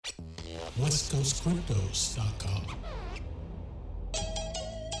westcoastcryptos.com.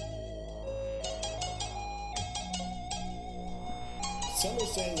 Some are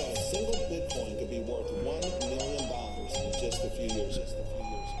saying that a single Bitcoin could be worth $1 million in just a few years.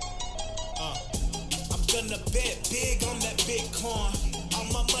 I'm gonna bet big on that Bitcoin. All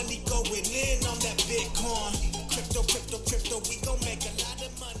my money going in on that Bitcoin. Crypto, we gon' make a lot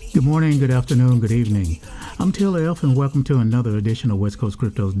of money. Good morning, good afternoon, good evening. I'm Taylor F. and welcome to another edition of West Coast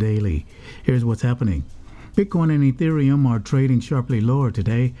Cryptos Daily. Here's what's happening. Bitcoin and Ethereum are trading sharply lower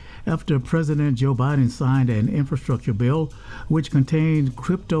today after President Joe Biden signed an infrastructure bill which contained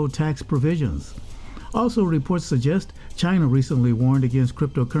crypto tax provisions. Also, reports suggest China recently warned against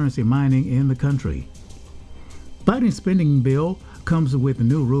cryptocurrency mining in the country. Biden's spending bill comes with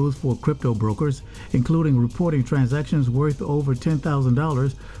new rules for crypto brokers, including reporting transactions worth over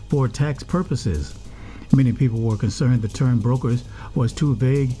 $10,000 for tax purposes. Many people were concerned the term brokers was too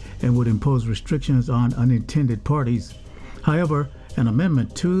vague and would impose restrictions on unintended parties. However, an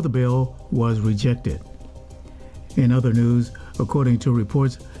amendment to the bill was rejected. In other news, according to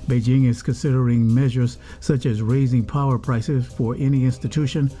reports, Beijing is considering measures such as raising power prices for any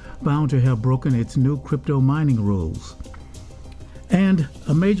institution found to have broken its new crypto mining rules. And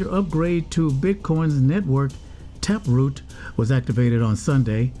a major upgrade to Bitcoin's network, Taproot, was activated on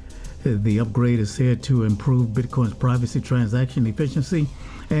Sunday. The upgrade is said to improve Bitcoin's privacy, transaction efficiency,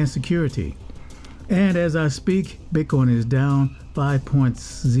 and security. And as I speak, Bitcoin is down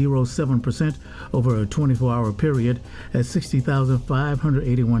 5.07% over a 24-hour period at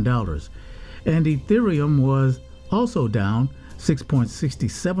 $60,581. And Ethereum was also down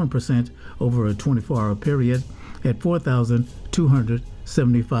 6.67% over a 24-hour period at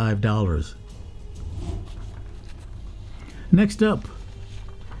 $4,275. Next up,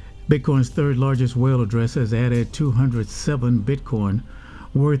 Bitcoin's third largest whale address has added 207 Bitcoin,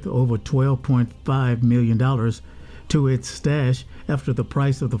 worth over $12.5 million, to its stash after the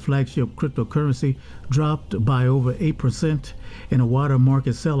price of the flagship cryptocurrency dropped by over 8% in a wider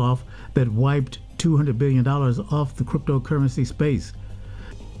market sell-off that wiped $200 billion off the cryptocurrency space.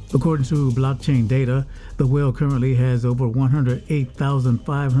 According to blockchain data, the whale currently has over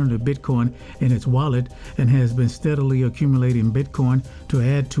 108,500 Bitcoin in its wallet and has been steadily accumulating Bitcoin to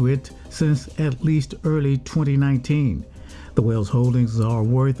add to it since at least early 2019. The whale's holdings are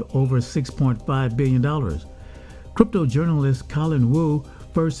worth over $6.5 billion. Crypto journalist Colin Wu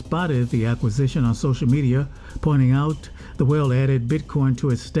first spotted the acquisition on social media, pointing out the whale added Bitcoin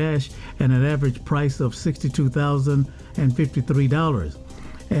to its stash at an average price of $62,053.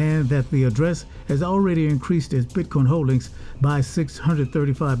 And that the address has already increased its Bitcoin holdings by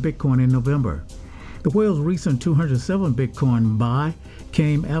 635 Bitcoin in November. The whale's recent 207 Bitcoin buy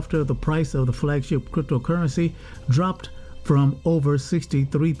came after the price of the flagship cryptocurrency dropped from over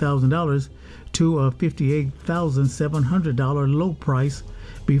 $63,000 to a $58,700 low price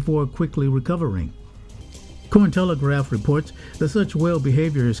before quickly recovering. Cointelegraph reports that such whale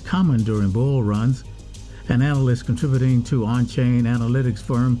behavior is common during bull runs. An analyst contributing to on-chain analytics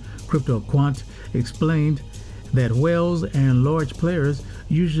firm CryptoQuant explained that whales and large players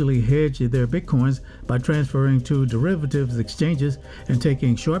usually hedge their bitcoins by transferring to derivatives exchanges and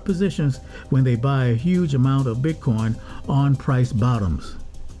taking short positions when they buy a huge amount of bitcoin on price bottoms.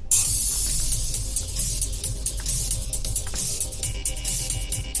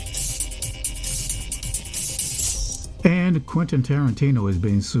 And Quentin Tarantino is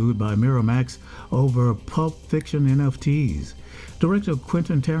being sued by Miramax over Pulp Fiction NFTs. Director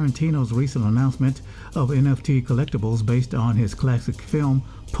Quentin Tarantino's recent announcement of NFT collectibles based on his classic film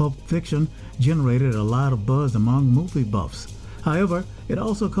Pulp Fiction generated a lot of buzz among movie buffs. However, it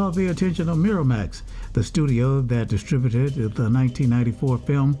also caught the attention of Miramax, the studio that distributed the 1994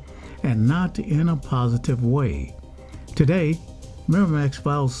 film, and not in a positive way. Today, Miramax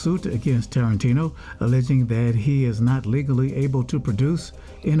filed suit against Tarantino, alleging that he is not legally able to produce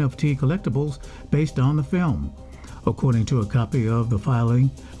NFT collectibles based on the film. According to a copy of the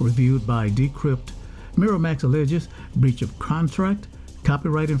filing reviewed by Decrypt, Miramax alleges breach of contract,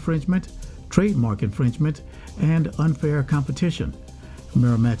 copyright infringement, trademark infringement, and unfair competition.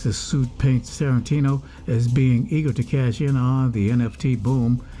 Miramax's suit paints Tarantino as being eager to cash in on the NFT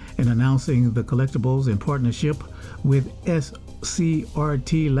boom and announcing the collectibles in partnership with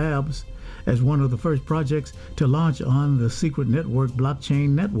SCRT Labs as one of the first projects to launch on the Secret Network blockchain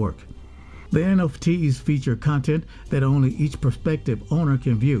network. The NFTs feature content that only each prospective owner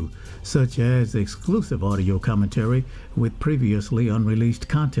can view, such as exclusive audio commentary with previously unreleased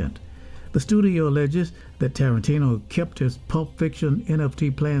content. The studio alleges that Tarantino kept his Pulp Fiction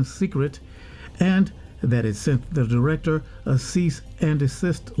NFT plans secret and that it sent the director a cease and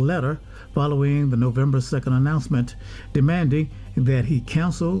desist letter following the November 2nd announcement demanding that he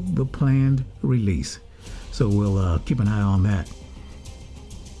cancel the planned release. So we'll keep an eye on that.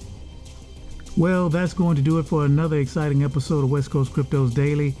 Well, that's going to do it for another exciting episode of West Coast Cryptos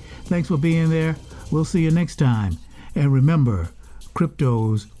Daily. Thanks for being there. We'll see you next time. And remember,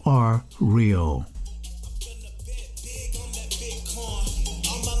 cryptos are real.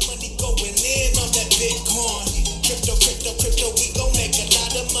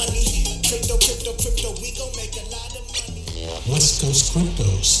 West Coast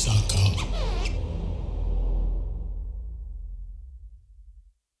Cryptos.com